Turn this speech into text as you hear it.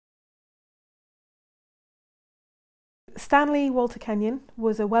Stanley Walter Kenyon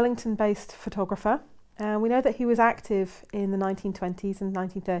was a Wellington-based photographer. We know that he was active in the 1920s and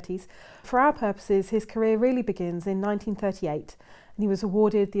 1930s. For our purposes, his career really begins in 1938, and he was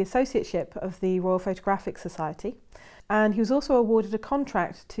awarded the Associateship of the Royal Photographic Society. And he was also awarded a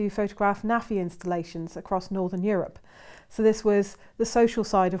contract to photograph NAFI installations across Northern Europe. So this was the social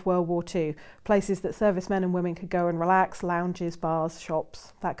side of World War II, places that servicemen and women could go and relax, lounges, bars,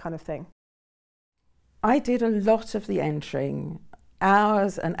 shops, that kind of thing. I did a lot of the entering,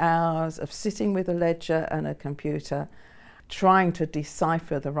 hours and hours of sitting with a ledger and a computer, trying to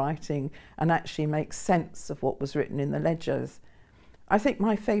decipher the writing and actually make sense of what was written in the ledgers. I think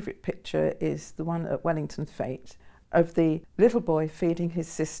my favourite picture is the one at Wellington Fete of the little boy feeding his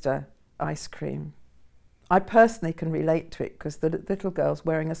sister ice cream. I personally can relate to it because the little girl's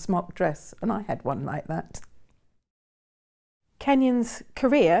wearing a smock dress and I had one like that. Kenyon's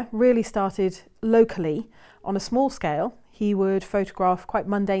career really started locally on a small scale. He would photograph quite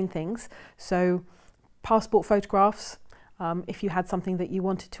mundane things, so passport photographs. If you had something that you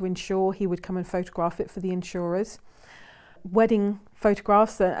wanted to insure, he would come and photograph it for the insurers. Wedding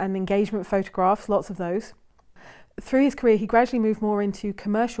photographs and engagement photographs, lots of those. Through his career, he gradually moved more into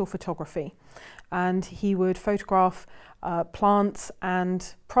commercial photography, and he would photograph plants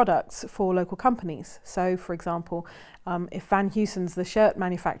and products for local companies. So, for example, if Van Heusen's, the shirt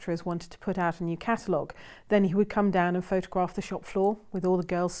manufacturers, wanted to put out a new catalogue, then he would come down and photograph the shop floor with all the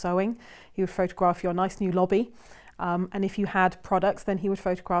girls sewing. He would photograph your nice new lobby. And if you had products, then he would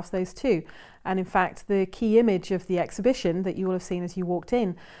photograph those too. And in fact, the key image of the exhibition that you will have seen as you walked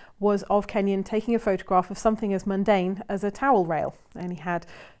in was of Kenyon taking a photograph of something as mundane as a towel rail. And he had,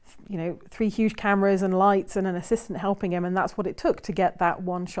 3 huge cameras and lights and an assistant helping him, and that's what it took to get that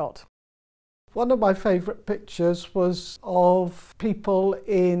one shot. One of my favourite pictures was of people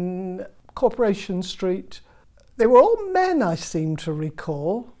in Corporation Street. They were all men, I seem to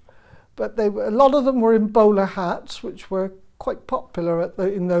recall, but a lot of them were in bowler hats, which were quite popular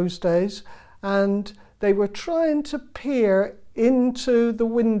in those days, and they were trying to peer into the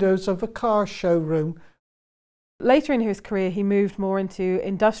windows of a car showroom. Later in his career, he moved more into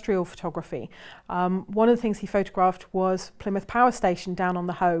industrial photography. One of the things he photographed was Plymouth Power Station down on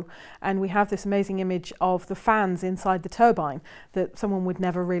the Hoe, and we have this amazing image of the fans inside the turbine that someone would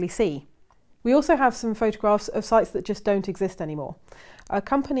never really see. We also have some photographs of sites that just don't exist anymore. A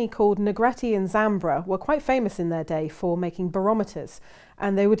company called Negretti and Zambra were quite famous in their day for making barometers,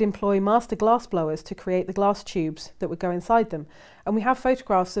 and they would employ master glass blowers to create the glass tubes that would go inside them. And we have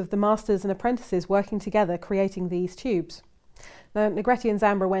photographs of the masters and apprentices working together creating these tubes. Now, Negretti and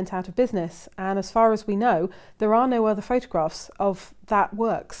Zambra went out of business, and as far as we know, there are no other photographs of that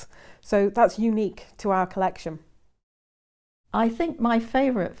works. So that's unique to our collection. I think my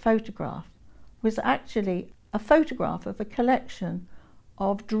favourite photograph was actually a photograph of a collection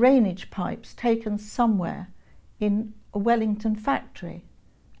of drainage pipes taken somewhere in a Wellington factory.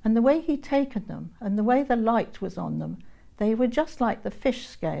 And the way he'd taken them and the way the light was on them, they were just like the fish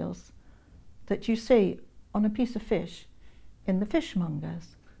scales that you see on a piece of fish in the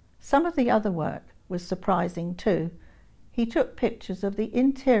fishmongers. Some of the other work was surprising too. He took pictures of the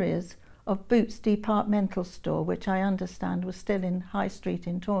interiors of Boots departmental store, which I understand was still in High Street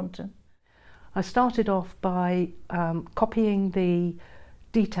in Taunton. I started off by copying the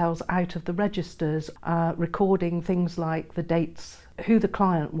details out of the registers, recording things like the dates, who the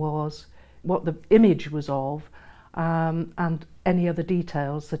client was, what the image was of, and any other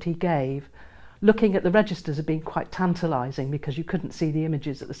details that he gave. Looking at the registers had been quite tantalising because you couldn't see the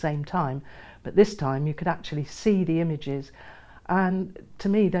images at the same time, but this time you could actually see the images, and to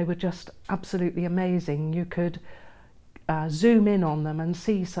me they were just absolutely amazing. You could zoom in on them and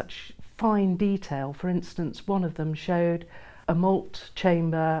see such fine detail. For instance, one of them showed a malt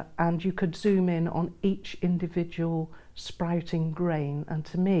chamber and you could zoom in on each individual sprouting grain, and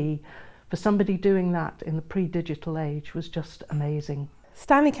to me, for somebody doing that in the pre-digital age, was just amazing.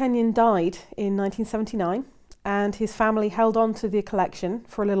 Stanley Kenyon died in 1979 and his family held on to the collection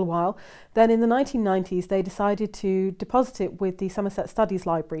for a little while. Then in the 1990s they decided to deposit it with the Somerset Studies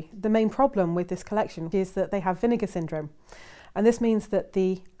Library. The main problem with this collection is that they have vinegar syndrome. And this means that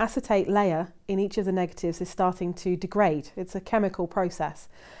the acetate layer in each of the negatives is starting to degrade. It's a chemical process,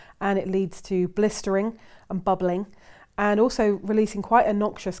 and it leads to blistering and bubbling and also releasing quite a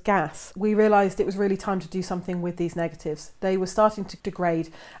noxious gas. We realised it was really time to do something with these negatives. They were starting to degrade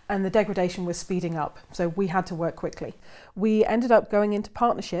and the degradation was speeding up, so we had to work quickly. We ended up going into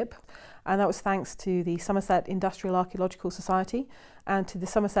partnership and that was thanks to the Somerset Industrial Archaeological Society and to the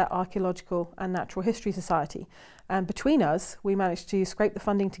Somerset Archaeological and Natural History Society. And between us, we managed to scrape the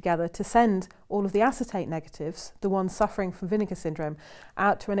funding together to send all of the acetate negatives, the ones suffering from vinegar syndrome,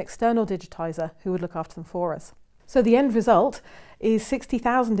 out to an external digitizer who would look after them for us. So the end result is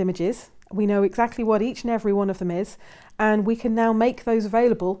 60,000 images. We know exactly what each and every one of them is, and we can now make those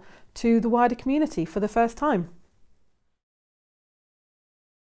available to the wider community for the first time.